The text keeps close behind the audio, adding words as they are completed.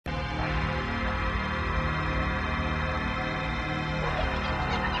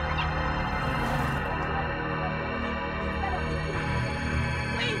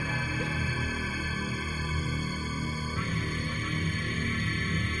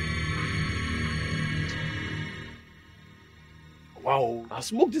Wow, I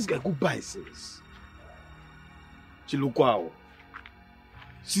smoke this guy goodbye since. Chilukwa.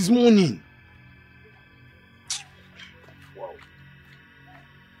 Since morning. Wow.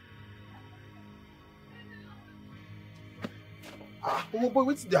 Oh boy,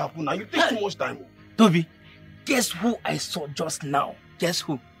 what's the happen now? You take too much time. Toby, guess who I saw just now? Guess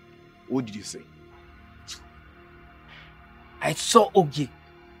who? What did you say? I saw Oge.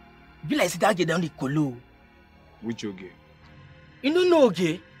 Be like that guy down the colo. Which Oge? You don't know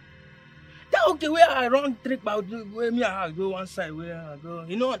Oge? That Oge where I run trick about where me I go one side where I go.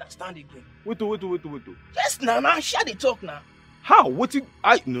 You don't understand again. Wait. Yes, now, share the talk now. How? What it?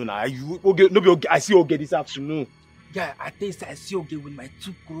 You Oge? No, Oge. I see Oge this afternoon. Yeah, I think I see Oge with my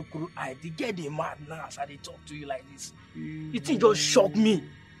two kuru eye. The guy they mad now as I they talk to you like this. You think just shock me?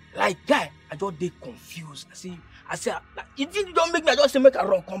 Like guy, I just they confused. I say, like, you think you don't make me? I just say make a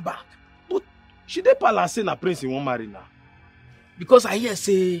run come back. But she dey palace say na prince in one marry now. Because I hear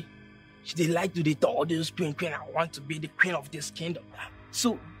say she dey like to dey talk all this queen. I want to be the queen of this kingdom.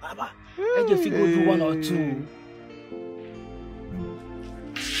 So, Baba, I just feel go do one or two.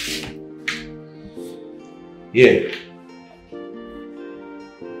 Here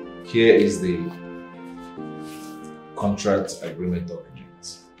is the contract agreement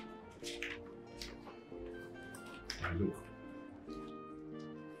document. Look.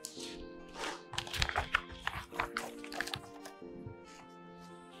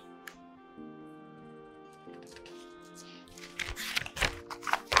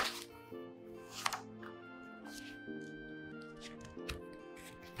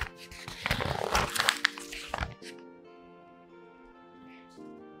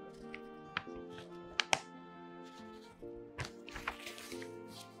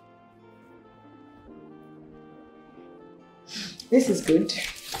 This is good.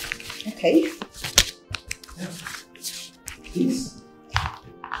 Okay. Yeah. Please.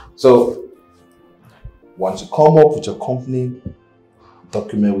 So, once you come up with your company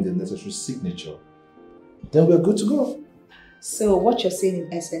document with the necessary signature, then we're good to go. So, what you're saying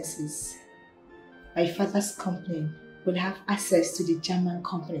in essence is my father's company will have access to the German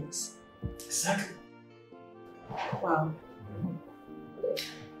companies. Exactly. Wow.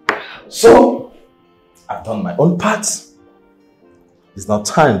 So, I've done my own part. It's now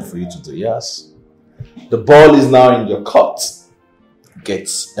time for you to do yours. The ball is now in your court. Get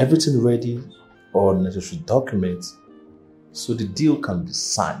everything ready, all necessary documents, so the deal can be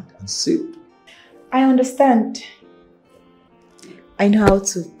signed and sealed. I understand. I know how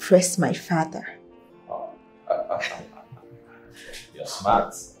to press my father. You're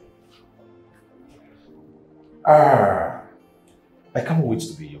smart. I can't wait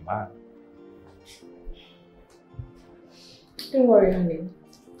to be your man. Don't worry, honey.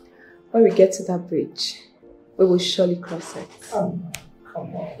 When we get to that bridge, we will surely cross it. Come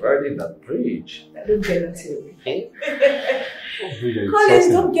on, we're in that bridge. Don't get naughty with me. Collins,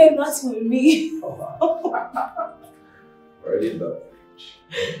 don't get naughty with me. We're in that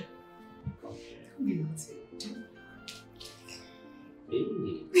bridge. Don't be naughty.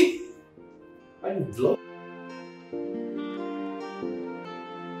 Hey, are you vlog?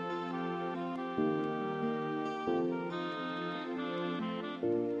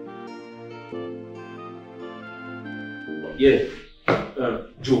 Yeah,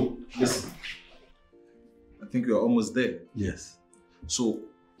 Joe, listen. I think we're almost there. Yes. So,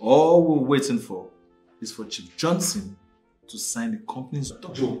 all we're waiting for is for Chief Johnson to sign the company's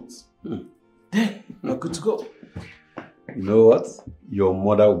documents. Then, we're good to go. You know what? Your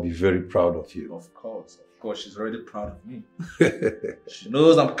mother will be very proud of you. Of course, she's already proud of me. She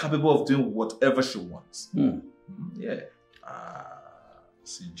knows I'm capable of doing whatever she wants. Yeah.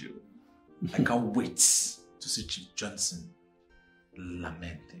 See, Joe, I can't wait to see Chief Johnson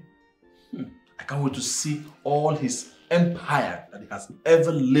lamenting. I can't wait to see all his empire that he has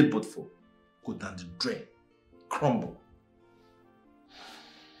ever labored for go down the drain, crumble.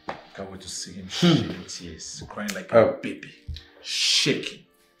 I can't wait to see him shedding tears, crying like a baby, shaking.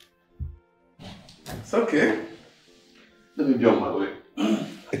 It's okay. Let me be on my way.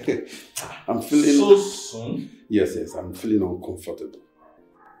 I'm feeling... So soon? Yes, I'm feeling uncomfortable.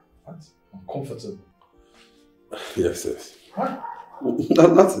 What? Uncomfortable? Yes. What?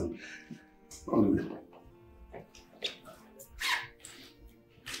 Nothing. Only.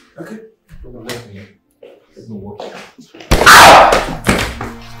 Okay. Let me walk.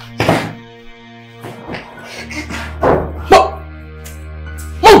 No!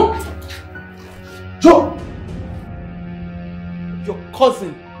 Move! Joe! Your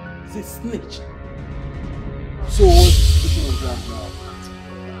cousin is a snitch. So what's the situation on that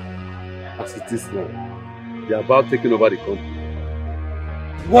now? As it is now, they are about taking over the company.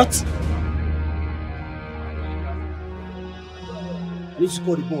 What? I need to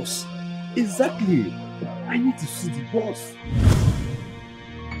call the boss. Exactly. I need to see the boss.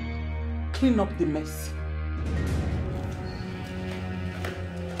 Clean up the mess.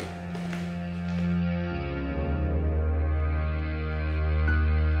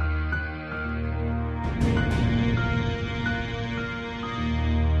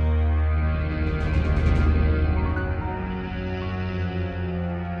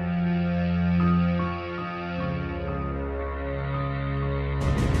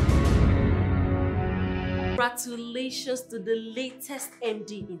 Congratulations to the latest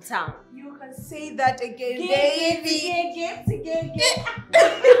MD in town. You can say that again, baby.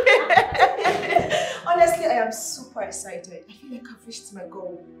 Honestly, I am super excited. I feel like I've reached my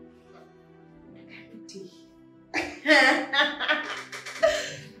goal.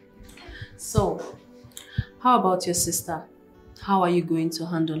 So, how about your sister? How are you going to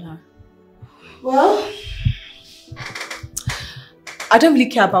handle her? Well, I don't really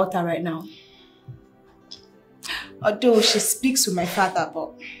care about her right now. Although she speaks with my father,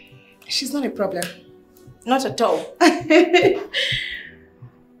 but she's not a problem. Not at all.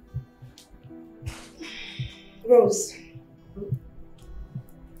 Rose.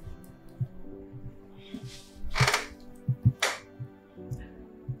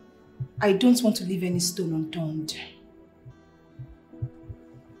 I don't want to leave any stone unturned.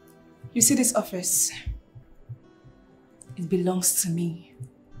 You see this office? It belongs to me.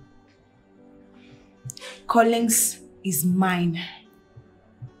 Collins is mine.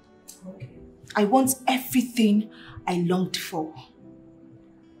 Okay. I want everything I longed for.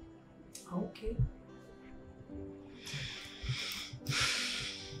 Okay.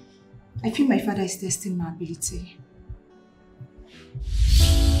 I feel my father is testing my ability.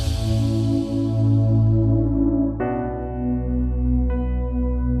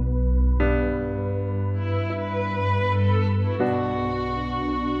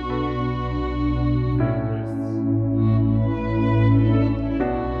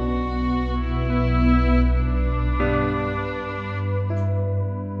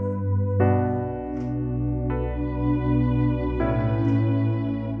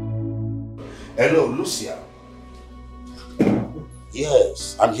 Hello, Lucia.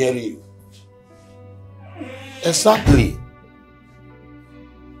 Yes, I'm hearing you. Exactly.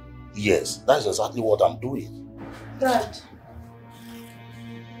 Yes, that's exactly what I'm doing. Dad.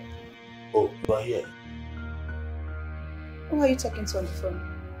 Oh, you are here. Who are you talking to on the phone?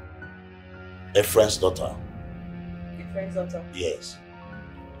 A friend's daughter. Your friend's daughter? Yes.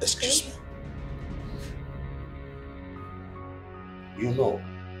 Excuse me. You know.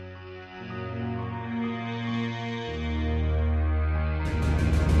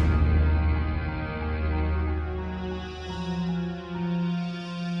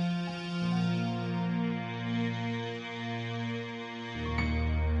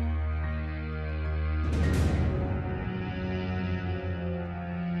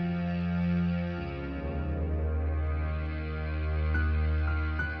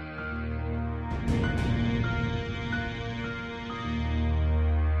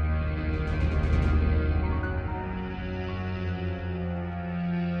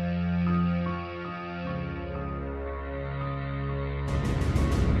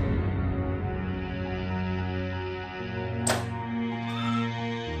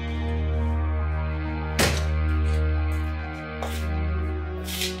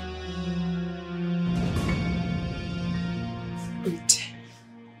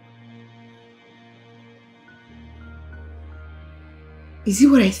 Is it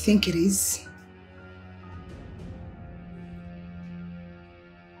what I think it is?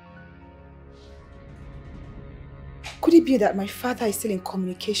 Could it be that my father is still in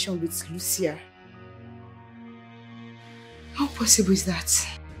communication with Lucia? How possible is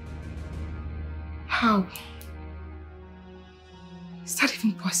that? How? Is that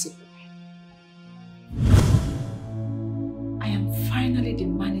even possible? I am finally the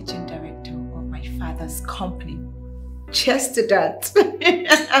managing director of my father's company. Cheers to that.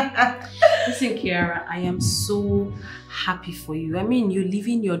 Listen, Kiara, I am so happy for you. I mean, you're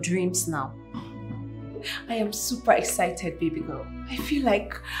living your dreams now. I am super excited, baby girl. I feel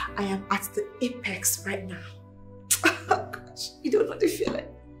like I am at the apex right now. Oh gosh, you don't know the feeling.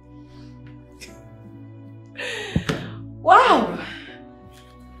 Wow!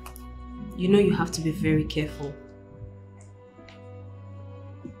 You know you have to be very careful.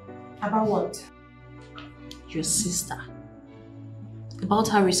 About what? Your sister. About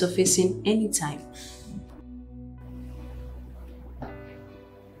her resurfacing anytime.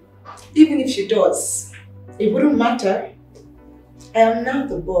 Even if she does, it wouldn't matter. I am now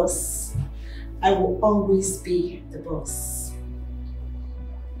the boss. I will always be the boss.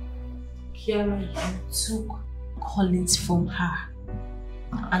 Kiara, you took Collins from her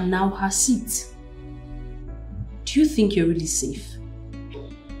and now her seat. Do you think you're really safe?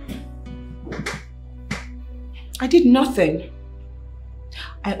 I did nothing.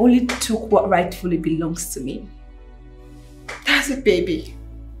 I only took what rightfully belongs to me. That's it, baby.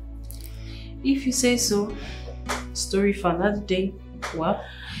 If you say so. Story for another day. Well,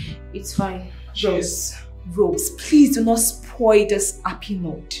 it's fine. Rose, please do not spoil this happy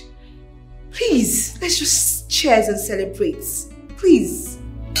note. Please, let's just cheers and celebrate. Please.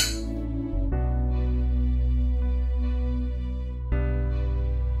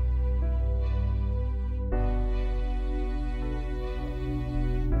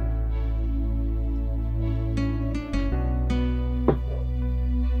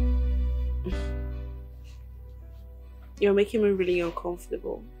 You're making me really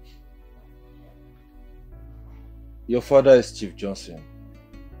uncomfortable. Your father is Chief Johnson,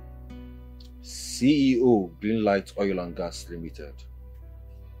 CEO, Greenlight Oil and Gas Limited.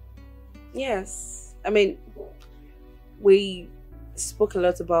 Yes. I mean, we spoke a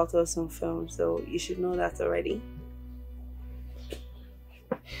lot about us on film, so you should know that already.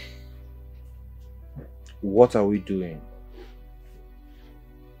 What are we doing?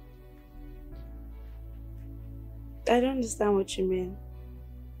 I don't understand what you mean.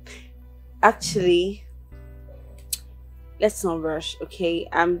 Actually, let's not rush, okay?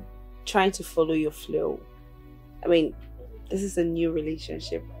 I'm trying to follow your flow. I mean, this is a new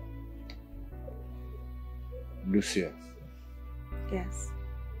relationship. Lucia. Yes.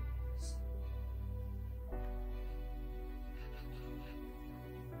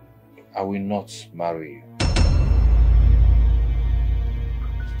 I will not marry you.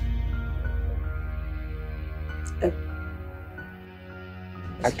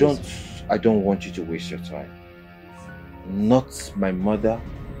 I don't want you to waste your time. Not my mother,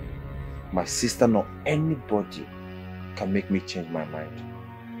 my sister, nor anybody can make me change my mind.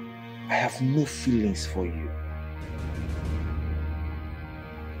 I have no feelings for you.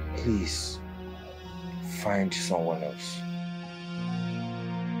 Please, find someone else.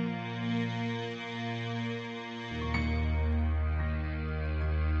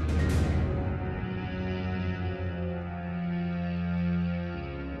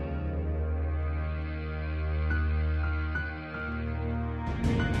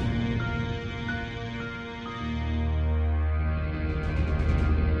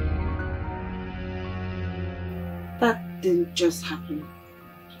 That didn't just happen.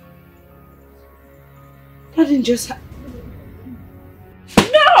 That didn't just happen.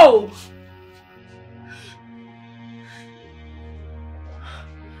 No!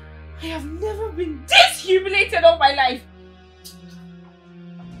 I have never been this humiliated all my life.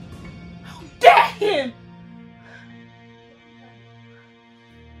 How dare him!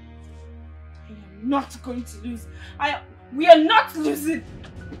 I am not going to lose. We are not losing.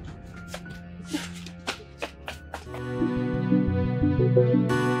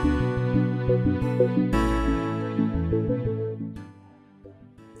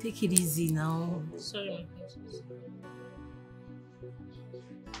 Take it easy now. Sorry, my princess.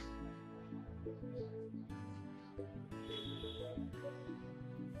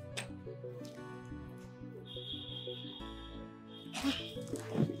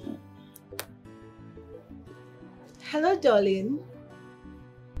 Hello, darling.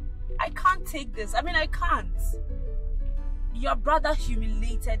 I can't take this. I mean, I can't. Your brother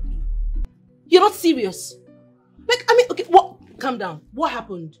humiliated me. You're not serious. Like, I mean, okay, what? Calm down. What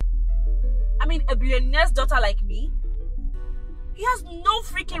happened? I mean, a billionaire's daughter like me? He has no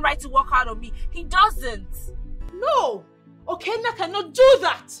freaking right to walk out on me. He doesn't. No! Ogonna cannot do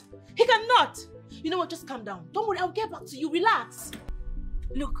that. He cannot. You know what? Just calm down. Don't worry, I'll get back to you. Relax.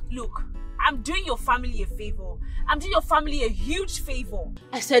 Look. I'm doing your family a favor. I'm doing your family a huge favor.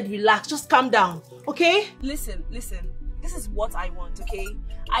 I said relax. Just calm down. Okay? Listen. This is what I want, okay?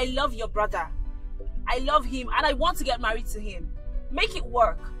 I love your brother. I love him and I want to get married to him. Make it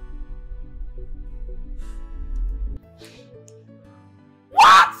work.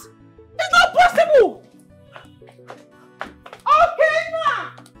 What? It's not possible!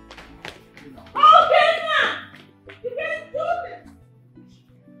 Ogonna! You can't do this!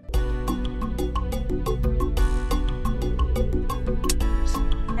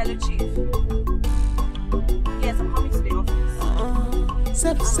 Hello, Chief. Yes, I'm coming to the office.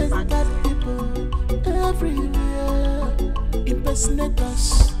 Self-centered people everywhere,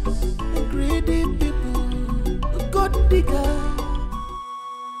 impersonators, greedy people, good digger.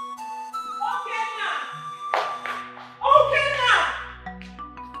 Ogonna!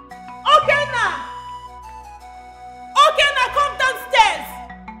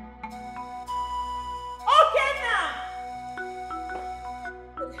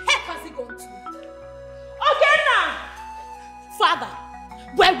 gone to? Ogonna! Father,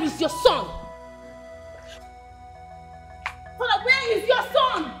 where is your son? Father, where is your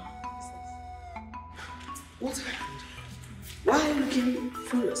son? What happened? Why are you looking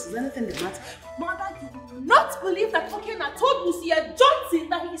furious? Is anything the matter? Mother, you will not believe that Ogonna told Lucia Johnson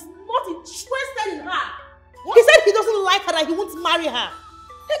that he is not interested in her. What? He said he doesn't like her, that he won't marry her.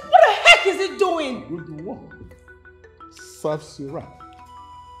 What the heck is he doing? Good woman. Serves you right.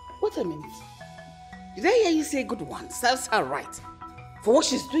 Wait a minute. Did I hear you say good one? Serves her right. For what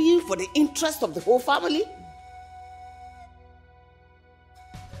she's doing for the interest of the whole family?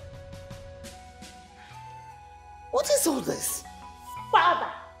 What is all this? Father,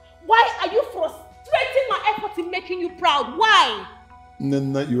 why are you frustrating my efforts in making you proud? Why?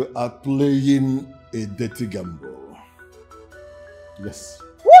 Nana, you are playing a dirty gamble. Yes.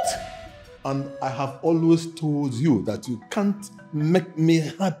 What? And I have always told you that you can't make me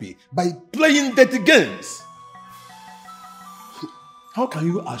happy by playing dirty games. How can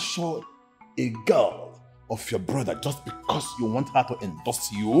you assure a girl of your brother just because you want her to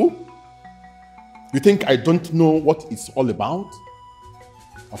endorse you? You think I don't know what it's all about?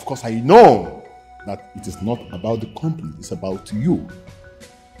 Of course I know that it is not about the company, it's about you.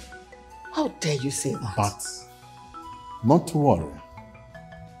 How dare you say that? But not to worry.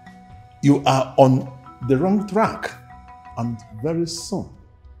 You are on the wrong track, and very soon,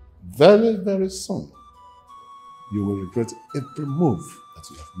 very, very soon, you will regret every move that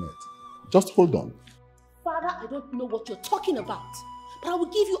you have made. Just hold on. Father, I don't know what you're talking about, but I will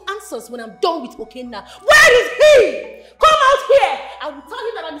give you answers when I'm done with Ogonna. Where is he? Come out here! I will tell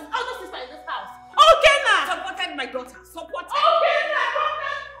him that I'm his elder sister in this house. Ogonna! Supported my daughter. Supported. Ogonna!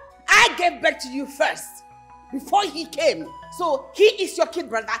 I gave birth to you first, before he came. So he is your kid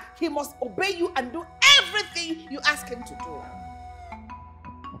brother. He must obey you and do everything you ask him to do.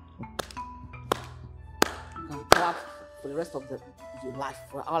 You can clap for the rest of your life,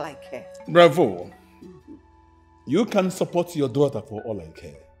 for all I care. Bravo. You can support your daughter for all I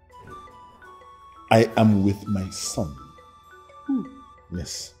care. I am with my son.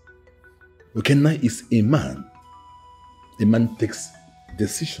 Yes. Ogonna is a man. A man takes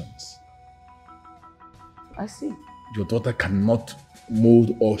decisions. I see. Your daughter cannot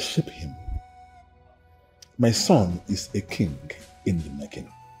mold or shape him. My son is a king in the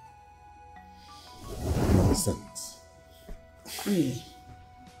making. You understand? Really?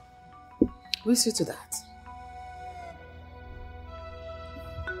 We'll see to that.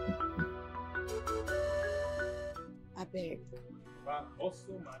 I beg.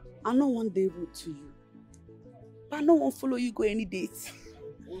 I no one day rude to you. But I no one follow you go any dates.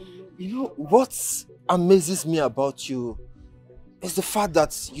 You know what amazes me about you is the fact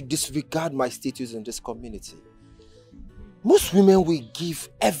that you disregard my status in this community. Most women will give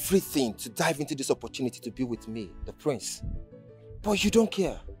everything to dive into this opportunity to be with me, the prince. But you don't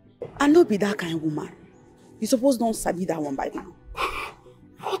care. I no be that kind of woman. You suppose don't sabi that one by now.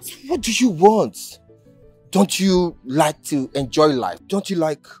 What do you want? Don't you like to enjoy life? Don't you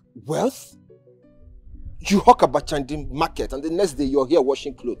like wealth? You hawk abacha in the market and the next day you're here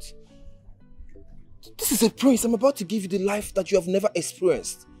washing clothes. This is a prince. I'm about to give you the life that you have never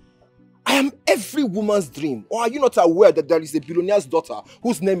experienced. I am every woman's dream. Or are you not aware that there is a billionaire's daughter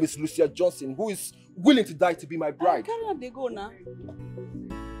whose name is Lucia Johnson who is willing to die to be my bride? Carry on, they go now.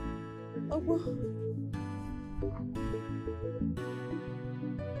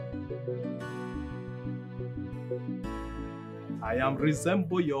 I am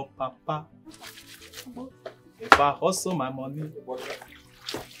resemble your papa. If I hustle my money,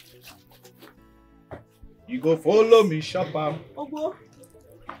 you go follow me, shop am. Ogbo.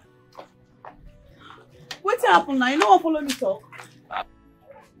 What's happened now? You know what follow me talk? I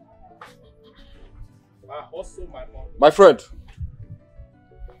hustle my money. My friend.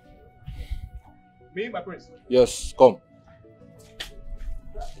 Me, my prince. Yes, come.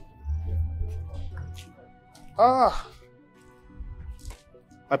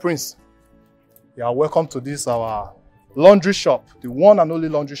 My prince, you are welcome to this our laundry shop, the one and only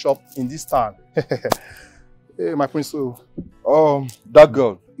laundry shop in this town. Hey, my prince. That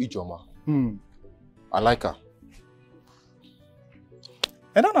girl, Ijoma. I like her.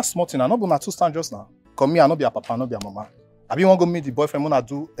 And that's small thing. I know but two stand just now. Come me, I know be a papa, I know be a mama. I be want to go meet the boyfriend when I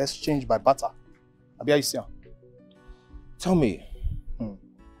do exchange by barter. I be how you see her. Tell me,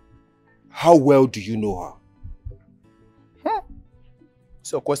 how well do you know her?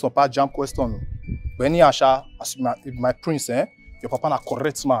 It's your question, pa jam question. But any Asha, as my prince, your papa na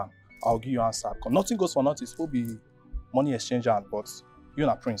correct man, I'll give you answer. Because nothing goes for nothing. It will be money exchanger, but you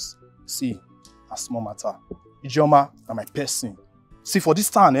na prince. See, a small matter. Ijoma na my person. See, for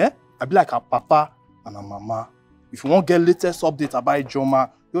this town, I be like her papa and her mama. If you won't get latest update about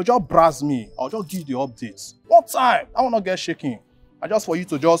Ijoma, you'll just browse me. I'll just give you the updates. One time, I will not get shaking. I just for you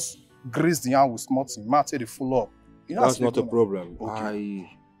to just grease the hand with small thing. Might take the full up. You know, that's not a problem. Okay.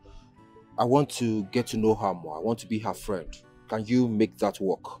 I want to get to know her more. I want to be her friend. Can you make that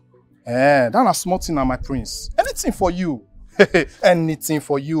work? That's a small thing, my prince. Anything for you. Anything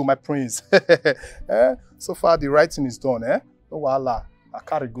for you, my prince. So far, the writing is done. No wahala. I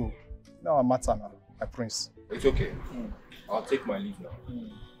carry go. Now I matter now, my prince. It's okay. I'll take my leave now.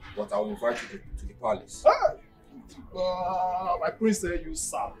 But I'll invite you to the palace. My prince said you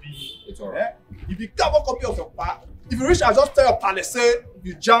sabi. It's alright. If you have a copy of your part, if you reach, I just tell your palace, say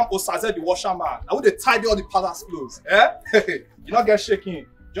you jam Osaze the washerman. I would tidy all the palace clothes. You not get shaking.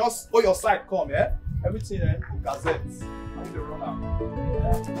 Just hold your side, come, everything gazette. I need to run out.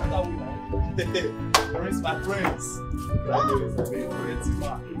 Prince, my prince.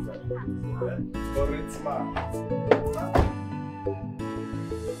 Correct man.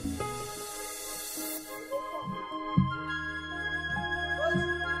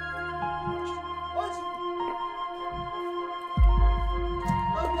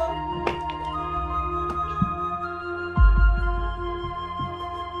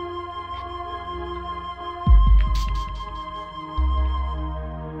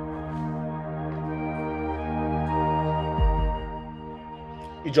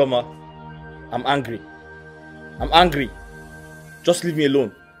 Ijoma, I'm angry. I'm angry. Just leave me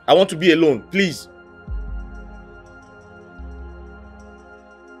alone. I want to be alone, please.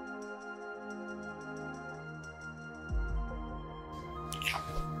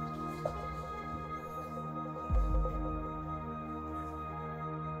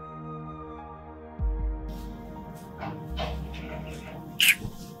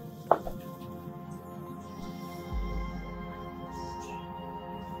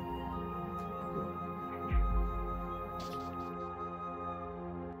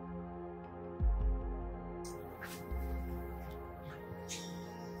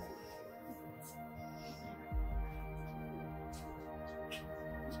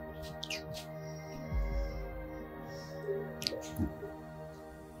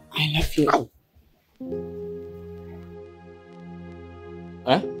 I love you.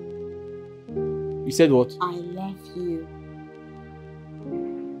 Huh? You said what? I love you.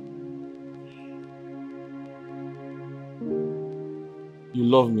 You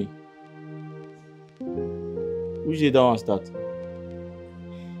love me. Which day that one start?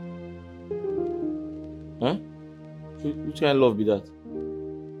 Huh? Which kind of love be that?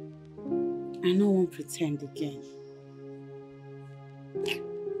 I no won't pretend again.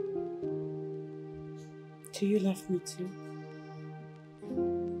 Do you love me too?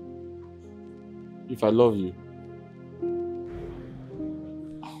 If I love you.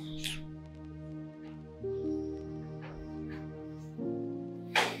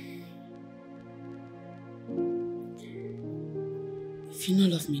 If you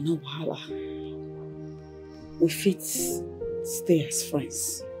don't love me, no wahala. We fit stay as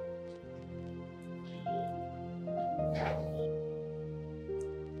friends.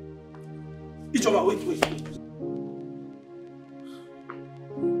 Ijoma, wait.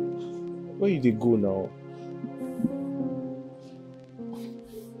 Where you dey go now?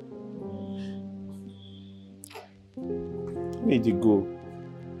 Where you dey go?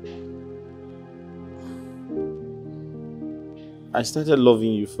 I started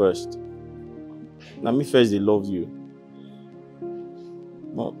loving you first. Now me first they love you.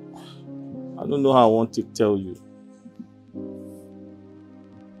 But I don't know how I want to tell you.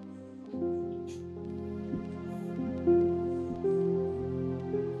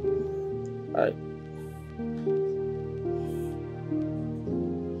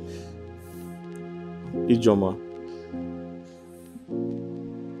 Ijoma,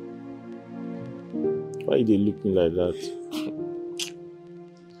 why they look me like that?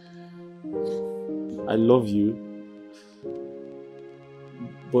 I love you,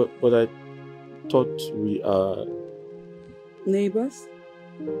 but I thought we are neighbors.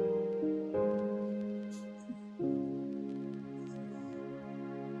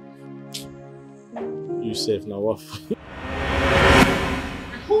 You safe now, what?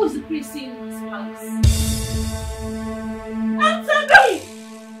 Who is the priest in this palace? Answer me!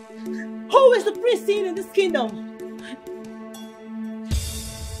 Who is the priest in this kingdom?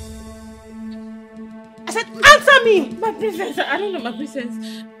 I said, answer me! My princess, I don't know my princess.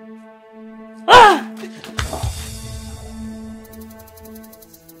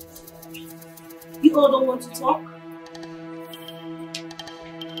 You all don't want to talk?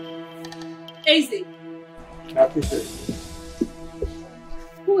 Easy. My princess.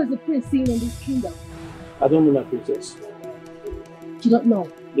 Who Who is the prince seen in this kingdom? I don't know, my princess. You don't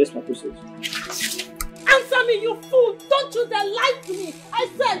know? Yes, my princess. Answer me, you fool! Don't you dare lie to me! I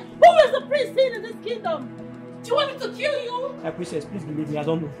said, who is the prince seen in this kingdom? Do you want me to kill you? My princess, please believe me, I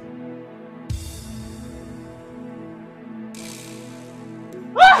don't know.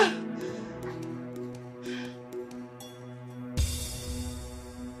 Ah!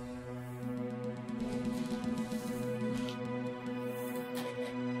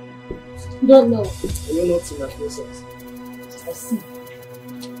 You don't know. I don't know to my princess. I see.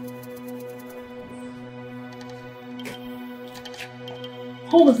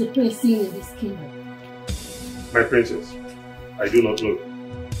 Who was the prince seen in this kingdom? My princess, I do not know.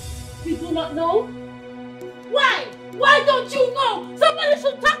 You do not know? Why? Why don't you know? Somebody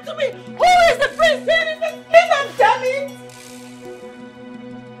should talk to me! Who is the prince seen in this kingdom, damn it?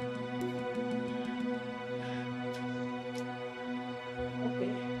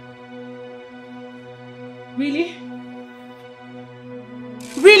 Okay. Really?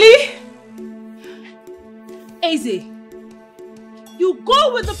 Really? Eze, you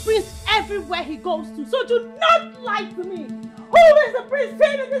go with the prince everywhere he goes to, so do not lie to me. Who is the prince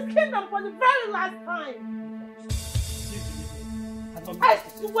seen in this kingdom for the very last time? I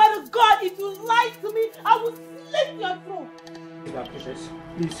swear to God, if you lie to me, I will slit your throat. My princess,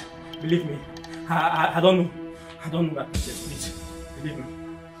 please, believe me. I don't know. I don't know, my princess, please. Believe me.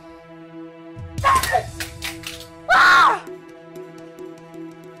 Ah!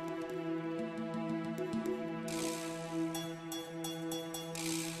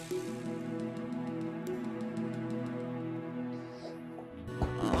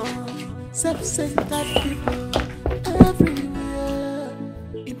 Self-centered people everywhere.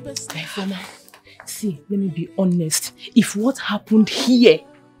 See, let me be honest. If what happened here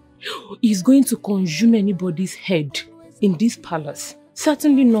is going to consume anybody's head in this palace,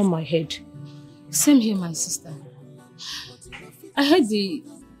 certainly not my head. Same here, my sister. I heard the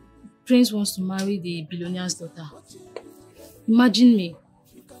prince wants to marry the billionaire's daughter. Imagine me,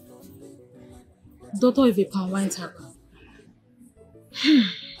 daughter of a palm wine tapper.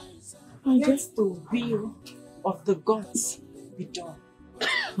 Let the will of the gods be done.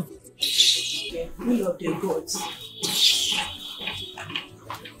 The will of the gods.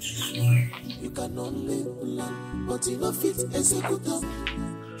 You can only plan, but you know fit execute them.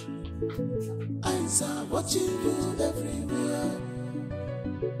 Eyes are watching you everywhere.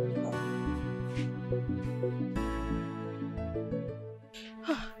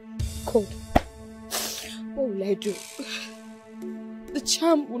 God, what will I do? The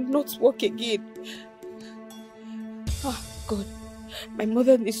charm will not work again. Ah, God, my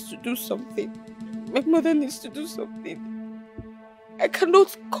mother needs to do something. My mother needs to do something. I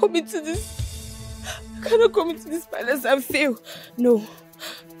cannot come into this. I cannot come into this palace and fail. No,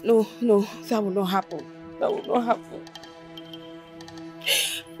 no, no, that will not happen. That will not happen.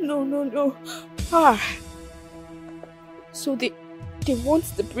 No, no, no. Ah. So they want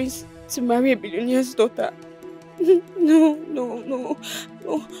the prince to marry a billionaire's daughter. No, no, no,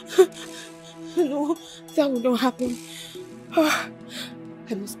 no, no, that will not happen. Oh,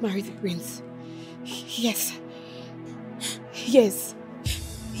 I must marry the prince. Yes, yes,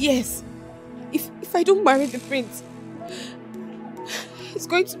 yes. If I don't marry the prince, it's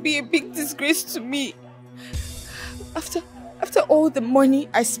going to be a big disgrace to me. After all the money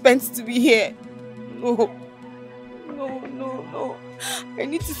I spent to be here. No, no, no, no. I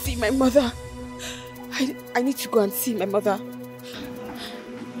need to see my mother. I need to go and see my mother.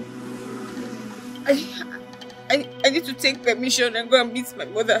 I need to take permission and go and meet my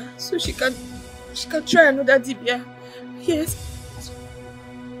mother so she can try another dibia. Yes.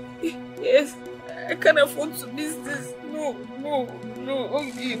 Yes. I can't afford to miss this. No, no, no.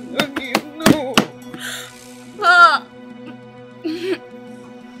 Okay, no. Ah.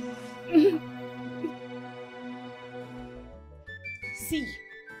 See,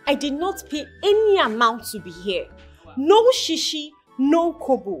 I did not pay any amount to be here. No shishi, no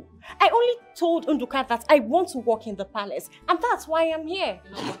kobo. I only told Unduka that I want to work in the palace, and that's why I'm here.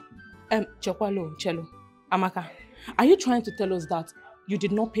 Chokwalo, Chelo, Amaka, are you trying to tell us that you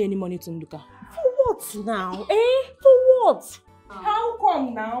did not pay any money to Unduka? For what now? For what? How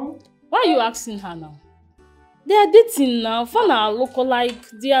come now? Why are you asking her now? They are dating now. Fana look like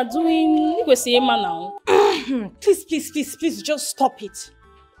they are doing Ikwesiyema now. Please, just stop it.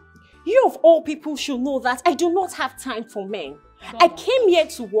 You of all people should know that I do not have time for men. I came here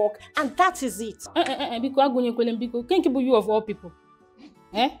to work, and that is it. Biko, can't keep you of all people.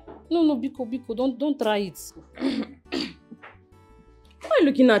 No, Biko, don't try it. Why are you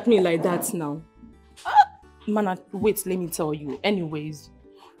looking at me like that now? Mana, wait, let me tell you. Anyways,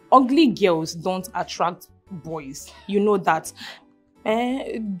 ugly girls don't attract boys. You know that.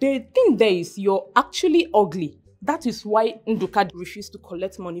 The thing there is you're actually ugly. That is why Nduka refused to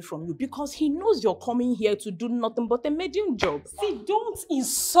collect money from you, because he knows you're coming here to do nothing but a medium job. See, don't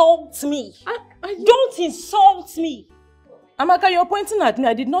insult me. Don't insult me. Amaka, you're pointing at me.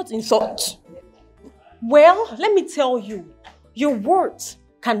 I did not insult. Well, let me tell you, your words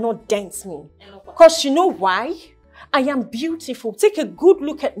cannot dent me. Because you know why? I am beautiful. Take a good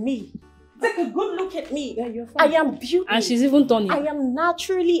look at me. Take a good look at me. Yeah, you're fine. I am beautiful. And she's even turning. I am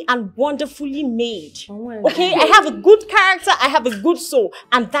naturally and wonderfully made. Okay, I have a good character, I have a good soul,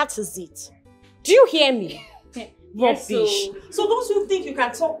 and that is it. Do you hear me? Yes, Rubbish. So those who think you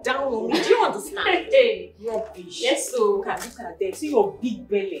can talk down on me, do you understand? Hey. Rubbish. Yes, so. Look at that. See your big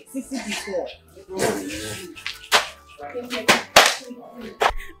belly. See this one. Rubbish.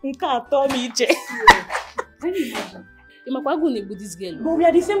 You can't tell me, Jay. This girl. But we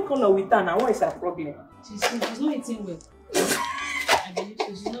are the same color with her now. What is her problem? She's not eating well. I believe so.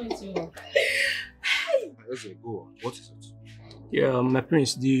 She's not eating well. Let's go. What is it? Yeah, my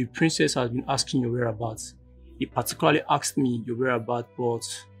prince, the princess has been asking your whereabouts. He particularly asked me your whereabouts,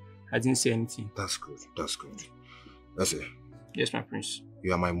 but I didn't say anything. That's good. That's good. That's it. Yes, my prince.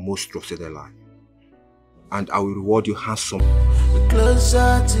 You are my most trusted ally. And I will reward you handsomely.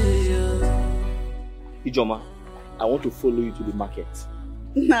 Closer to you. Ijoma, I want to follow you to the market.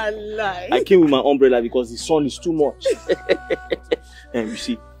 Not lie. I came with my umbrella because the sun is too much. And you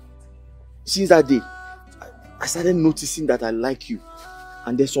see, since that day, I started noticing that I like you.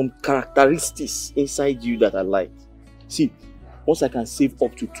 And there's some characteristics inside you that I like. See, once I can save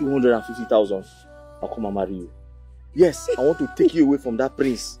up to 250,000, I'll come and marry you. Yes, I want to take you away from that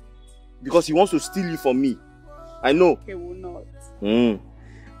prince. Because he wants to steal you from me. I know. He will not.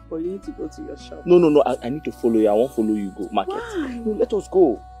 But you need to go to your shop. No. I need to follow you. I won't follow you go market. Why? No, let us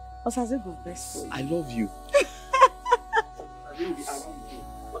go. Osaze best for you. I love you.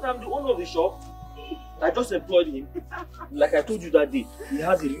 But I'm the owner of the shop. I just employed him. Like I told you that day, he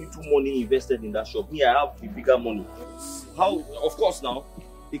has a little money invested in that shop. Me, I have the bigger money. How? Of course now.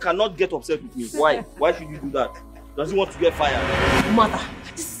 He cannot get upset with me. Why? Why should you do that? Does he want to get fired? Mother,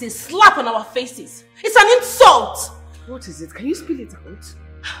 this is a slap on our faces. It's an insult. What is it? Can you spell it out?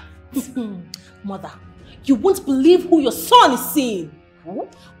 Mother, you won't believe who your son is seeing. Who?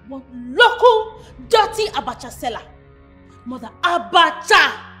 One local, dirty abacha seller. Mother,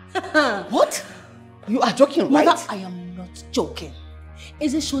 abacha. What? You are joking, Mother, right? I am not joking.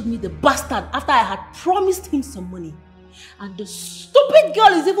 Eze showed me the bastard after I had promised him some money. And the stupid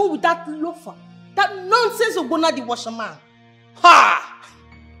girl is even with that loafer. That nonsense Ogbonna the washerman. Ha!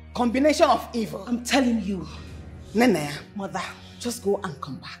 Combination of evil. I'm telling you. Nene, Mother, just go and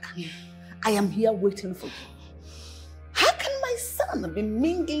come back. I am here waiting for you. How can my son be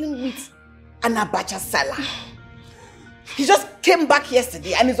mingling with an abacha seller? He just came back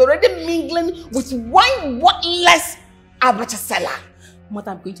yesterday and is already mingling with one worthless abacha seller.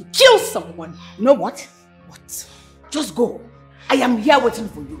 Mother, I'm going to kill someone. You know what? What? Just go. I am here waiting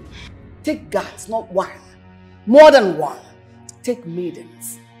for you. Take guards, not one. More than one. Take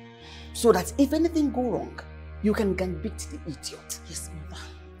maidens. So that if anything go wrong, you can beat the idiot. Yes, Mother.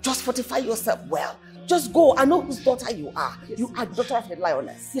 Just fortify yourself well. Just go. I know whose daughter you are. Yes. You are the daughter of a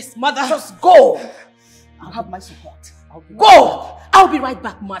lioness. Yes, Mother. Just go. I'll have my support. Go! I'll be right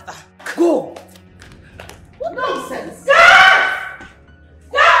back, Mother. Go. What nonsense?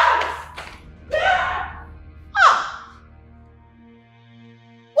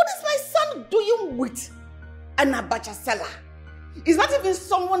 What is my son doing with an abacha seller? It's not even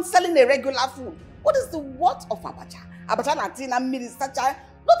someone selling a regular food. What is the worth of abacha? Abacha latina, miri, sacha.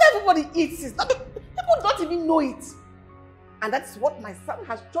 Not everybody eats it. People don't even know it. And that's what my son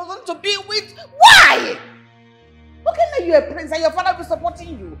has chosen to be with. Why? Okay, now you're a prince and your father will be supporting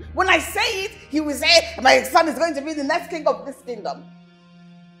you. When I say it, he will say, my son is going to be the next king of this kingdom.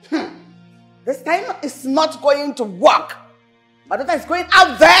 This time it's not going to work. My daughter is going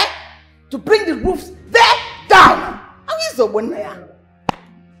out there to bring the roofs there down. How is the one there?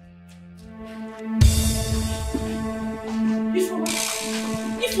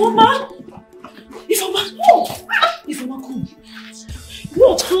 Ifoma, oh! Ifoma, come.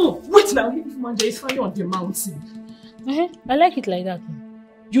 What? Come. Wait now, Ifoma, there is fire on the mountain. I like it like that.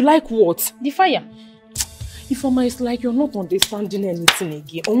 You like what? The fire. Ifoma, it's like you're not understanding anything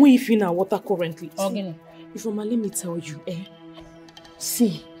again. Only if you're in water currently. Ogonna. Ifoma, let me tell you,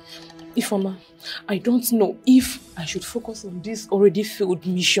 See, Ifoma, I don't know if I should focus on this already failed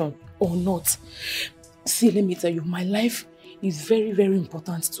mission or not. See, let me tell you, my life is very, very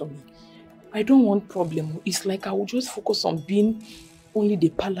important to me. I don't want problem. It's like I will just focus on being only the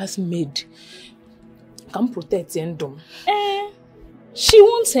palace maid can protect Endom. She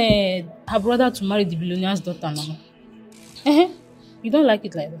wants her brother to marry the billionaire's daughter now. You don't like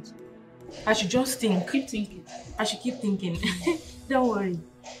it like that? I should just think. Keep thinking. I should keep thinking. Don't worry.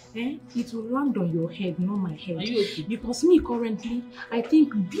 It will land on your head, not my head. Are you okay? Because me currently, I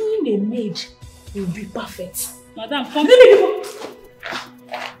think being a maid will be perfect. Madam, come.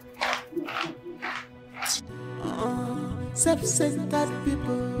 Self-centered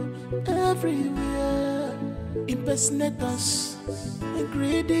people everywhere, impersonators,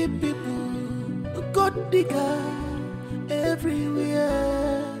 greedy people, God digger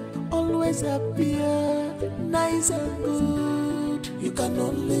everywhere, always appear nice and good. You can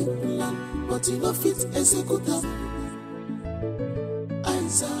only plan, but you know fit execute them.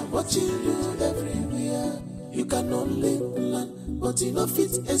 Eyes are watching you everywhere. You can only plan, but you know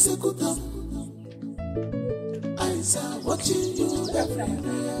fit execute them. Eyes are watching you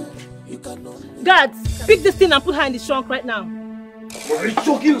everywhere. You can only... Guards, pick this thing and put her in the trunk right now. Are you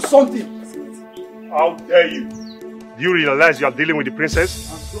joking or something? How dare you? Do you realize you are dealing with the princess?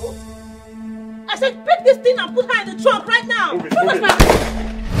 I said pick this thing and put her in the trunk right now. Move it, Move move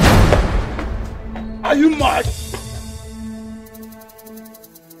it. Are you mad?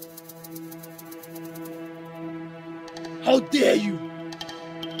 How dare you?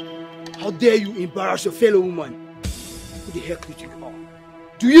 How dare you embarrass your fellow woman? Who the heck do you think you are?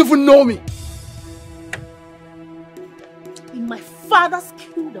 Do you even know me? In my father's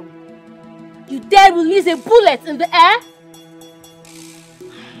kingdom, you dare release a bullet in the air?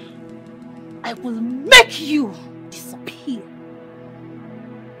 I will make you disappear.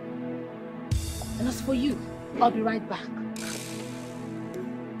 And as for you, I'll be right back.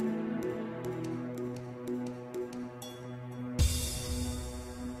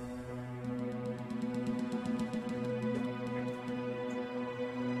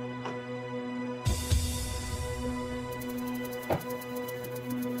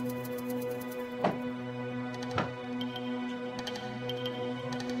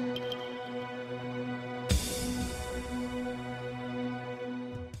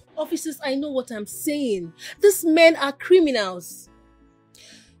 Officers, I know what I'm saying. These men are criminals.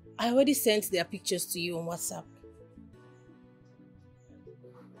 I already sent their pictures to you on WhatsApp.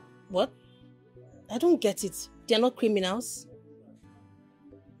 What? I don't get it. They're not criminals?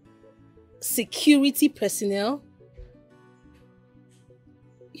 Security personnel?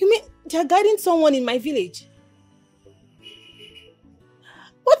 You mean they're guiding someone in my village?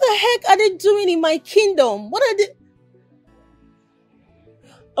 What the heck are they doing in my kingdom? What are they...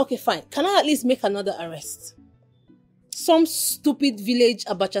 Okay, fine. Can I at least make another arrest? Some stupid village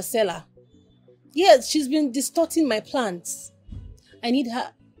abacha seller. Yes, she's been distorting my plans. I need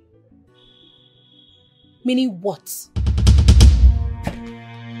her. Meaning what?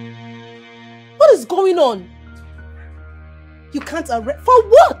 What is going on? You can't arrest... For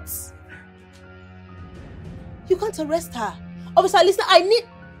what? You can't arrest her. Officer, listen, I need...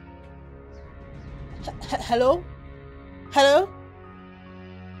 Hello? Hello?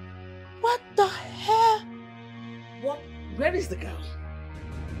 What the hell? What? Where is the girl?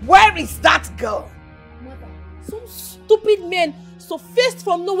 Where is that girl? Mother, some stupid men surfaced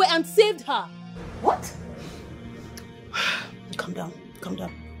from nowhere and saved her. What? Calm down, calm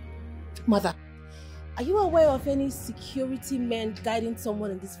down. Mother, are you aware of any security men guiding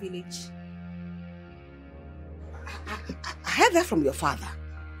someone in this village? I heard that from your father.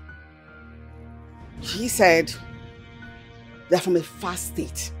 He said they're from a far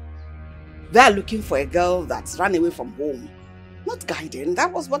state. They're looking for a girl that's run away from home. Not guiding,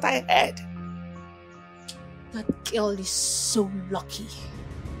 that was what I heard. That girl is so lucky.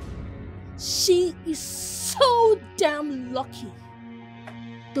 She is so damn lucky.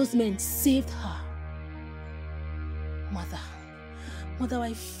 Those men saved her. Mother,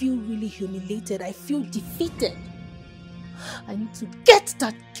 I feel really humiliated. I feel defeated. I need to get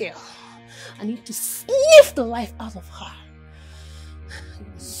that girl. I need to sniff the life out of her.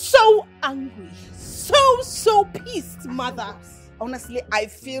 So angry, so pissed, Mother. Honestly, I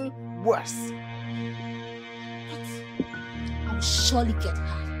feel worse. But I'll surely get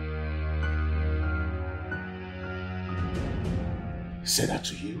her. He said that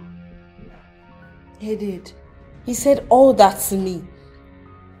to you? He did. He said all that to me.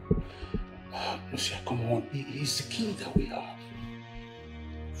 Lucia, come on. He's the king that we are.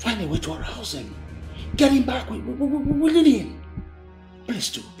 Find a way to arouse him. Get him back. We need him. Please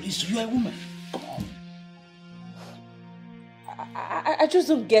do. You are a woman. Come on. I just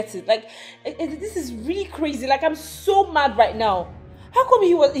don't get it. Like, this is really crazy. Like, I'm so mad right now. How come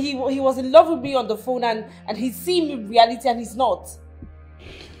he was in love with me on the phone and he's seeing me in reality and he's not?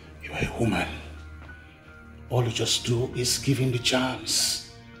 You are a woman. All you just do is give him the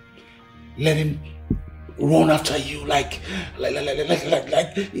chance. Let him run after you like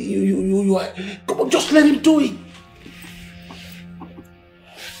you are. Come on, just let him do it.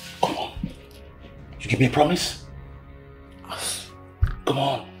 Come on. You give me a promise? Come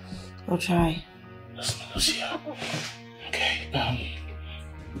on. I'll try. Listen, Lucia. Okay,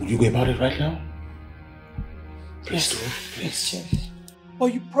 will you go about it right now? Please do, please. Or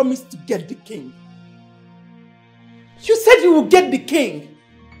you promised to get the king. You said you will get the king.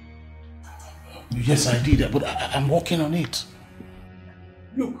 Yes, I did, but I'm working on it.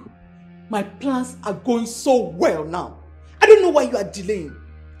 Look, my plans are going so well now. I don't know why you are delaying.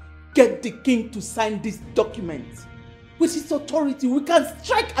 Get the king to sign this document. With his authority, we can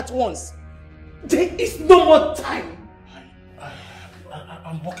strike at once. There is no more time.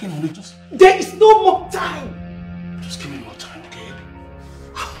 I'm working on it. There is no more time. Just give me more time, okay?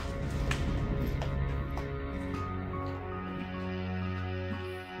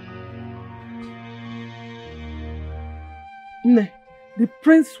 Ne, the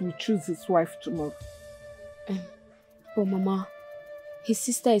prince will choose his wife tomorrow. But Mama, his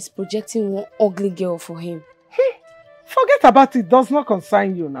sister is projecting one ugly girl for him. Forget about it, does not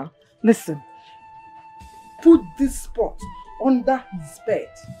concern you now. Listen, put this spot under his bed.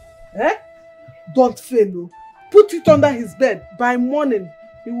 Don't fail. Put it under his bed. By morning,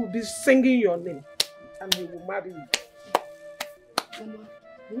 he will be singing your name. And he will marry you. Mama,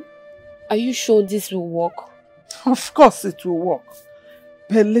 are you sure this will work? Of course it will work.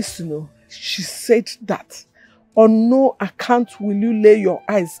 But listen, she said that on no account will you lay your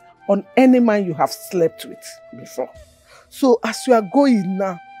eyes on any man you have slept with before. So as you are going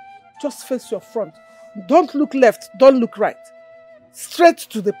now, just face your front. Don't look left, don't look right. Straight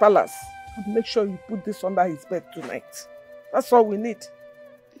to the palace. And make sure you put this under his bed tonight. That's all we need.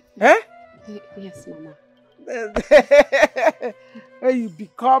 Yes, Mama. When you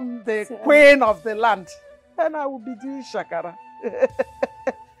become the queen of the land, then I will be doing shakara.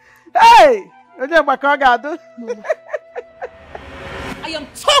 Hey! Mama. I am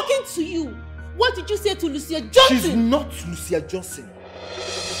talking to you. What did you say to Lucia Johnson? She's not Lucia Johnson.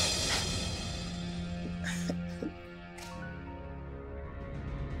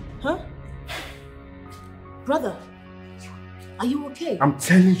 Huh? Brother, are you okay? I'm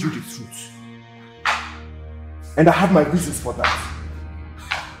telling you the truth. And I have my reasons for that.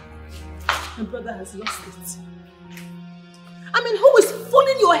 My brother has lost it. I mean, who is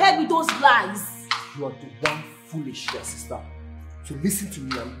fooling your head with those lies? You are the one foolish, dear sister. So listen to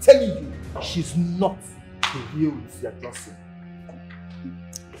me, I'm telling you, she's not the real Lucia Johnson.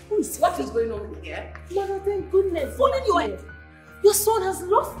 What is going on here? Mother, thank goodness. Fooling your head. Your son has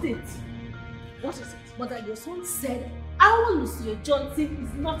lost it. What is it? Mother, your son said our Lucia Johnson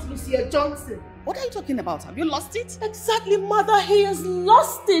is not Lucia Johnson. What are you talking about? Have you lost it? Exactly, Mother. He has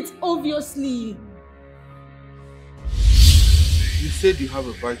lost it, obviously. You said you have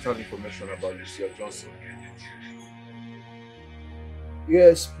a vital information about Lucia Johnson.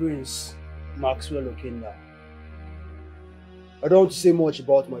 Yes, Prince Maxwell Ogonna. I don't want to say much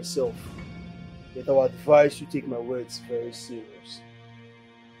about myself, yet I would advise you take my words very serious.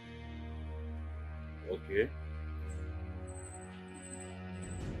 Okay.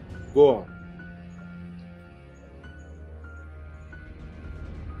 Go on.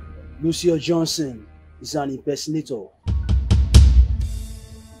 Lucia Johnson is an impersonator.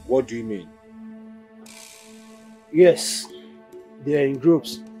 What do you mean? Yes, they are in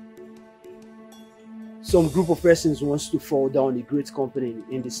groups. Some group of persons wants to fall down a great company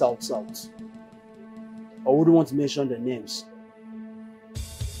in the South. I wouldn't want to mention their names.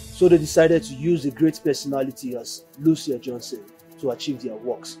 So they decided to use a great personality as Lucia Johnson to achieve their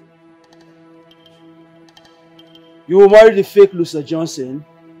works. You will marry the fake Lucia Johnson,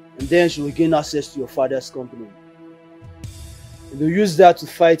 and then she will gain access to your father's company. And they'll use that to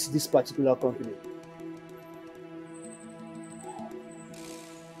fight this particular company.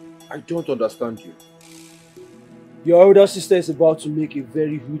 I don't understand you. Your older sister is about to make a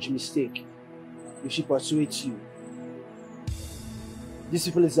very huge mistake if she persuades you. This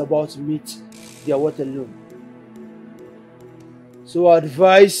people is about to meet their Waterloo. So I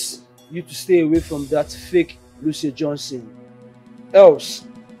advise you to stay away from that fake Lucia Johnson. Else,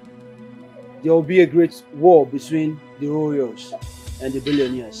 there will be a great war between the royals and the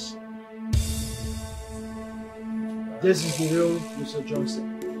billionaires. This is the real Lucia Johnson.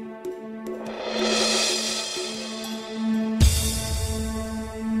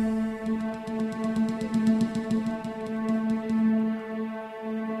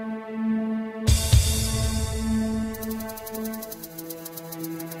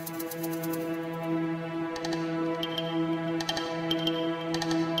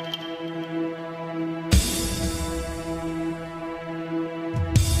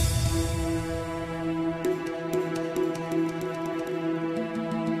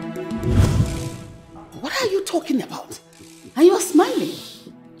 What are you talking about? And you are smiling.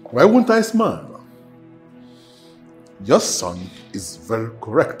 Why won't I smile? Your son is very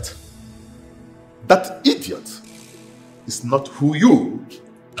correct. That idiot is not who you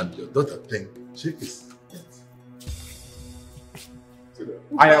and your daughter think she is.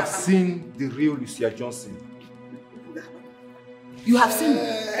 I have seen the real Lucia Johnson. You have seen me?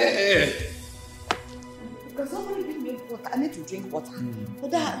 Because somebody give me water. I need to drink water. But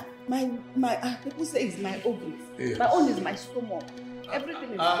that, my people say it's my ovaries. Yes. My own is my stomach.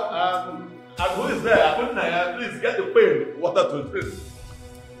 Everything is wrong. And who is there? Please get the pain water to drink.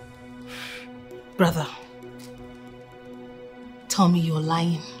 Brother, tell me you're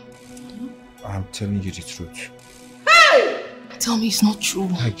lying. I'm telling you the truth. Hey! Tell me it's not true.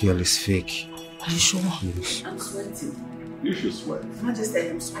 That girl is fake. Are you sure? Yes. I'm sweating. You should sweat. I just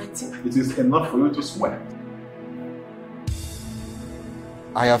said I'm sweating. It is enough for you to sweat.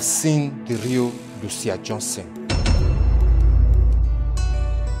 I have seen the real Lucia Johnson.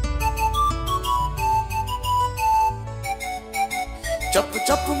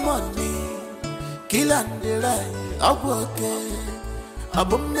 Chop money, kill and delay, Ogonna.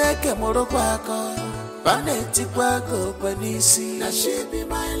 Abumneke Morocco, Paneti Quago, Panisi. Now she be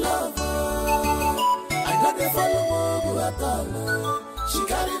my lover. I got the follow at all. She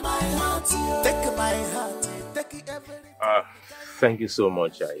carry my heart, take my heart, take everything. Thank you so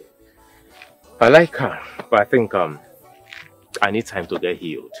much. I like her, but I think I need time to get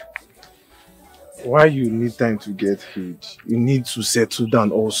healed. Why you need time to get healed? You need to settle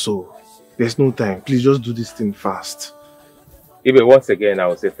down also. There's no time. Please just do this thing fast. Even once again, I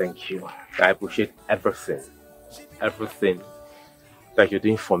will say thank you. I appreciate everything that you're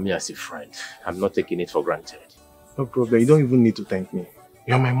doing for me as a friend. I'm not taking it for granted. No problem. You don't even need to thank me.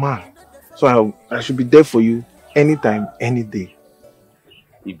 You're my man. So I should be there for you anytime, any day.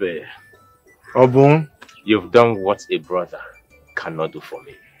 Ibe, Obon, you've done what a brother cannot do for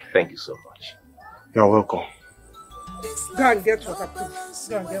me. Thank you so much. You're welcome. Go and get water, please.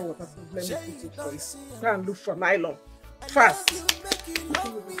 Go and get water, please. Let me put it for you. Go and look for nylon. Fast.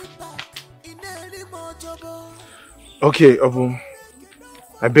 Okay, Obon.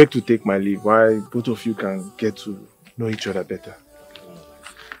 I beg to take my leave while both of you can get to know each other better.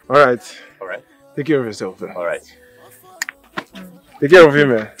 Alright. Alright. Take care of yourself. Alright. Take care of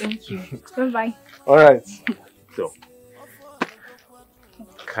him. Thank you. Bye-bye. Alright. So,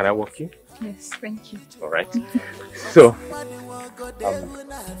 can I walk you? Yes, thank you. Alright. So,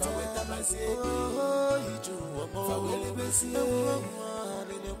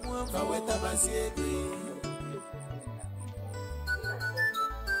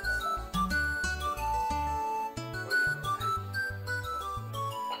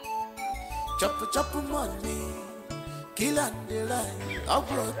 Chop money, kill and delay,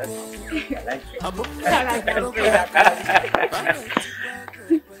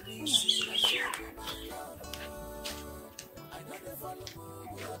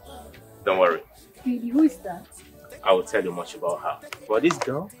 don't worry. Baby, who is that? I will tell you much about her. But this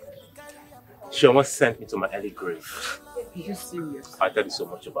girl, she almost sent me to my early grave. Are you serious? I'll tell you so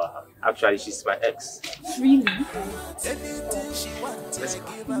much about her. Actually, she's my ex. Really? anything she wants, I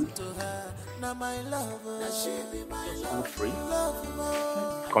give up to her. Now my lover, she be my Feel free.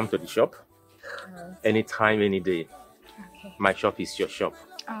 Come to the shop. Anytime, any day. Okay. My shop is your shop.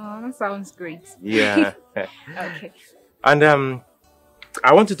 Oh, that sounds great. Yeah. Okay. And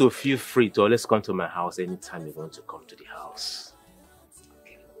I want you to feel free to always come to my house anytime you want to come to the house.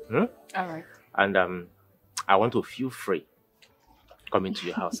 Hmm? All right. And I want to feel free coming to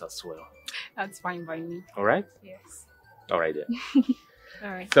your house as well. That's fine by me. All right? Yes. All right then. All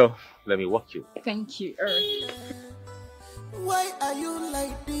right. So let me walk you. Thank you. Why are you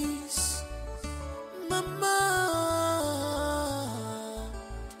like this, Mama?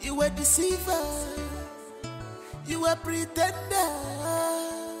 You were deceiver, you were pretender.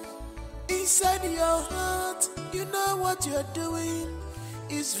 Inside your heart, you know what you're doing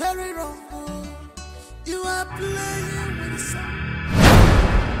is very wrong. You are playing with someone.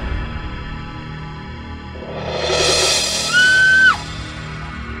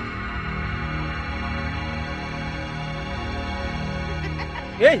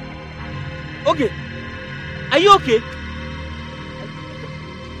 Hey! Okay. Are you okay?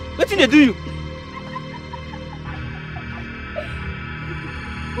 What did they do you?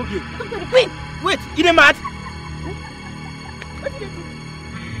 Okay. Wait! Wait! You dey mad? What did they do?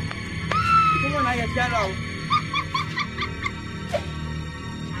 Come on, I get out.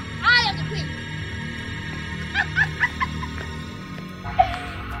 I am the queen.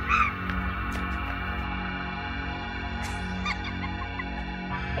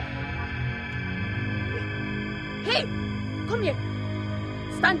 Hey, come here.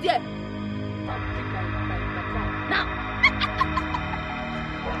 Stand there. Now.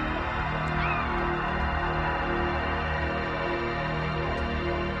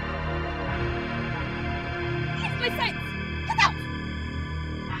 Leave my sight. Get out.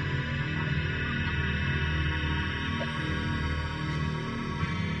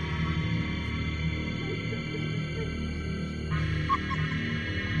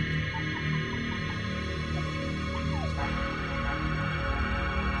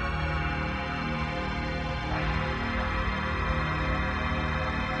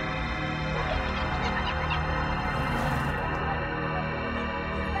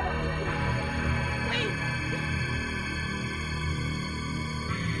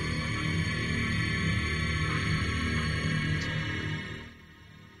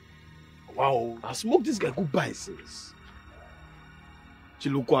 Wow, I smoked this guy goodbye since.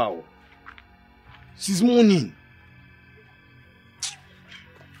 Chilukwao. Since morning.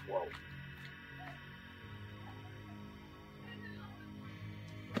 Wow.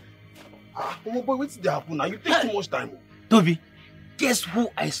 Come on, boy, what's the happen now? You take too much time. Toby, guess who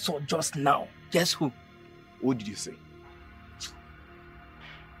I saw just now? Guess who? What did you say?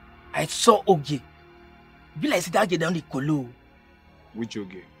 I saw Oge. Be like that guy down the colo. Which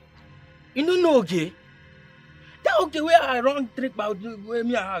Oge? You don't know Oge? That Oge where I run trick about where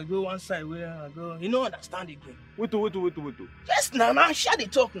me I go one side where I go. You don't understand again. Wait. Yes, now, shut the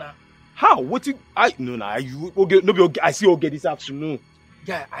talk now. How? What it? No, you Oge, no be Oge. I see Oge this afternoon.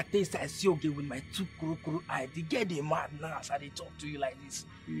 Guy, I see Oge with my two kuru eye. The girl they mad now as I talk to you like this.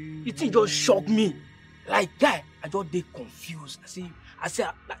 You think just shock me? Like guy, I just dey confused. I say,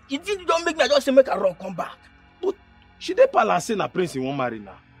 you think you don't make me? I just say make her run come back. But she dey palace say na prince in one marry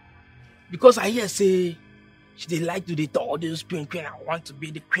now. Because I hear say she dey like to dey talk all this queen. I want to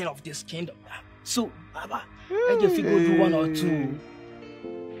be the queen of this kingdom. So, Baba, I just figure do one or two.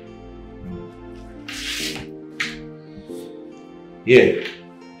 Here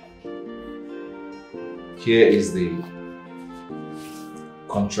is the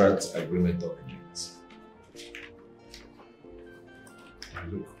contract agreement document.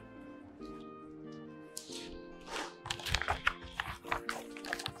 Look.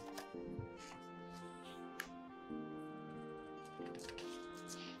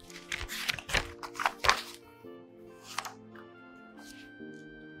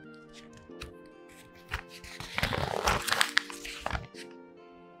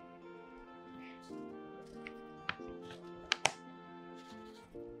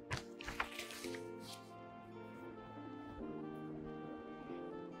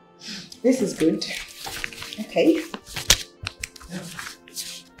 This is good. Okay.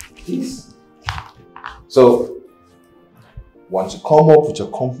 Please. So, once you come up with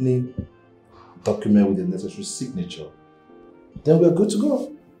your company document with the necessary signature, then we're good to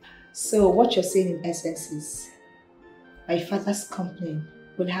go. So what you're saying in essence is my father's company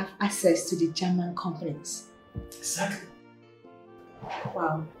will have access to the German companies. Exactly.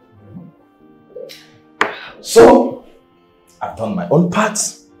 Wow. So, I've done my own part.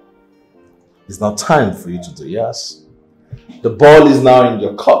 It's now time for you to do yours. The ball is now in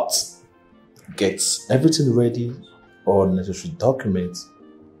your court. Get everything ready, all necessary documents,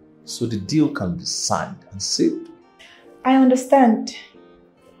 so the deal can be signed and sealed. I understand.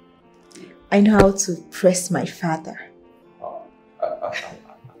 I know how to press my father.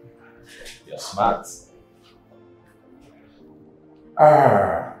 You're smart.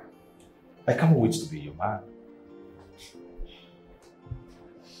 I can't wait to be your man.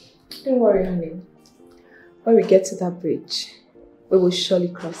 Don't worry, honey. When we get to that bridge, we will surely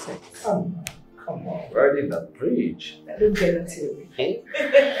cross it. Come on, we're already in that bridge. Don't get nothing with me.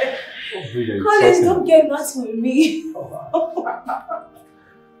 Collins, don't get nothing with me. We're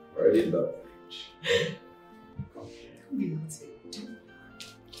already in that bridge. Don't get nothing.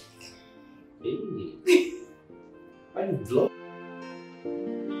 Hey, why you blow?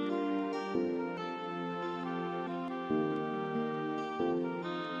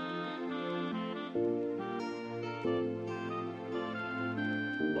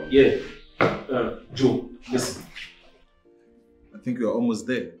 Yeah, Joe, listen. I think we're almost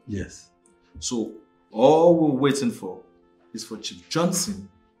there. Yes. So, all we're waiting for is for Chief Johnson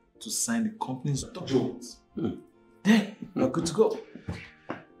to sign the company's documents. Then, we're good to go.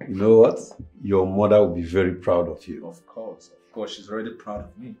 You know what? Your mother will be very proud of you. Of course, she's already proud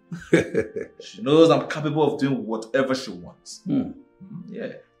of me. She knows I'm capable of doing whatever she wants.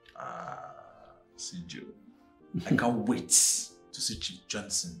 Yeah. See, Joe, I can't wait to see Chief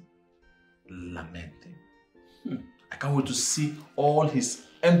Johnson lamenting. I can't wait to see all his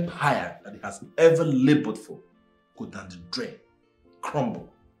empire that he has ever labored for go down the drain, crumble.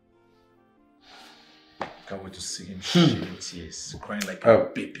 Can't wait to see him shedding tears, crying like a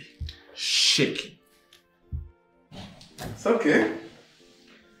baby, shaking. It's okay.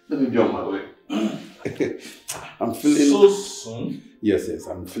 Let me be on my way. I'm feeling... So soon? Yes,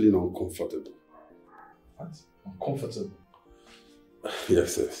 I'm feeling uncomfortable. What? Uncomfortable?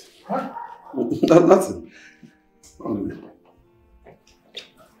 Yes. What? Nothing. Only.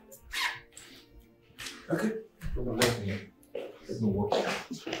 Okay. Let me walk out.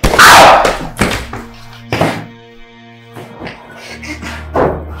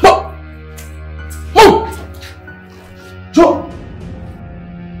 Joe!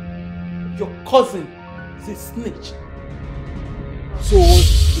 Your cousin is a snitch. So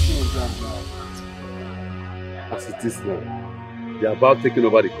what's taking on ground now? As it is now, they're about taking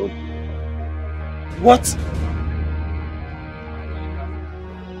over the company. What?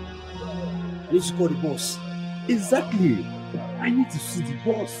 I need to call the boss. Exactly. I need to see the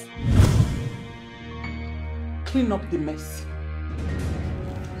boss. Clean up the mess.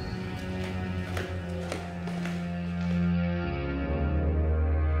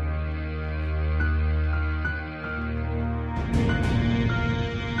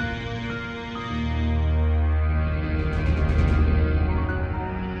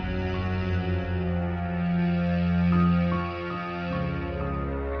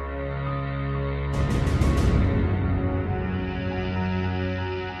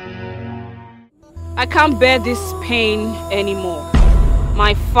 I can't bear this pain anymore.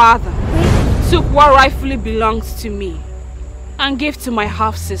 My father took what rightfully belongs to me and gave to my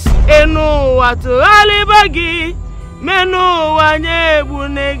half-sister. She's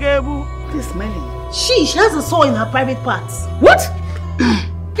smelling. She has a sore in her private parts. What?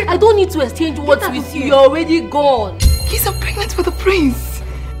 I don't need to exchange words with you. You're already gone. Lisa pregnant with the prince.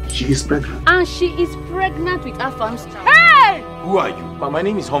 She is pregnant. And she is pregnant with our family. Hey! Who are you? My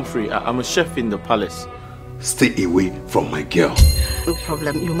name is Humphrey. I'm a chef in the palace. Stay away from my girl. No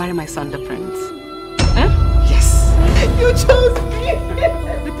problem. You marry my son, the prince. Huh? Yes. You chose me.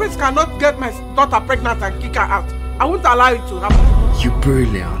 The prince cannot get my daughter pregnant and kick her out. I won't allow it to happen. You're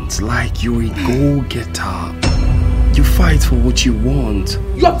brilliant. Like you're a go-getter. You fight for what you want.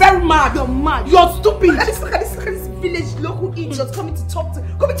 You're very mad. You're mad. You're stupid. Look at this village local idiot coming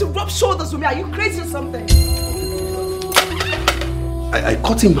to rub shoulders with me. Are you crazy or something? I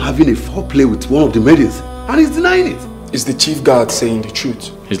caught him having a foreplay with one of the maidens, and he's denying it. Is the chief guard saying the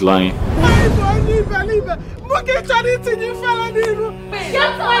truth? He's lying. Get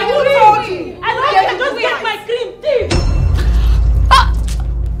my cream! I don't get my cream, thief!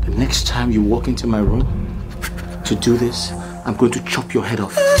 The next time you walk into my room to do this, I'm going to chop your head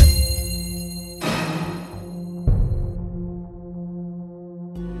off.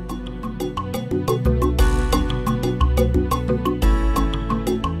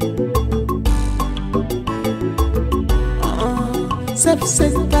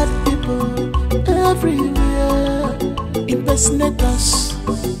 Self-centered people everywhere, impersonators,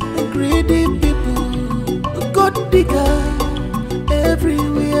 greedy people, God digger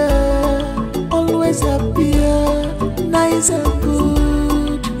everywhere, always appear nice and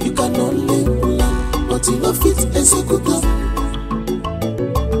good. You can only learn, but you know fit execute them.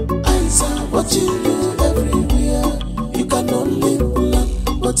 Eyes are watching you everywhere. You can only learn,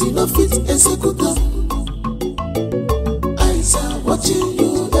 but you know fit execute them. Watching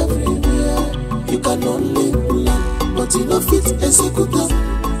you everywhere, you can only learn, but you know fit execute them.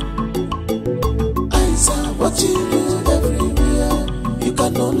 Eyes are watching you everywhere, you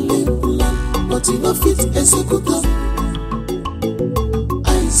can only learn, but you know fit execute them.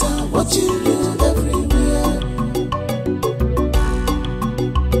 Eyes are watching you everywhere.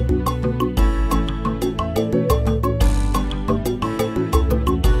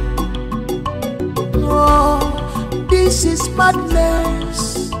 No, this is madness.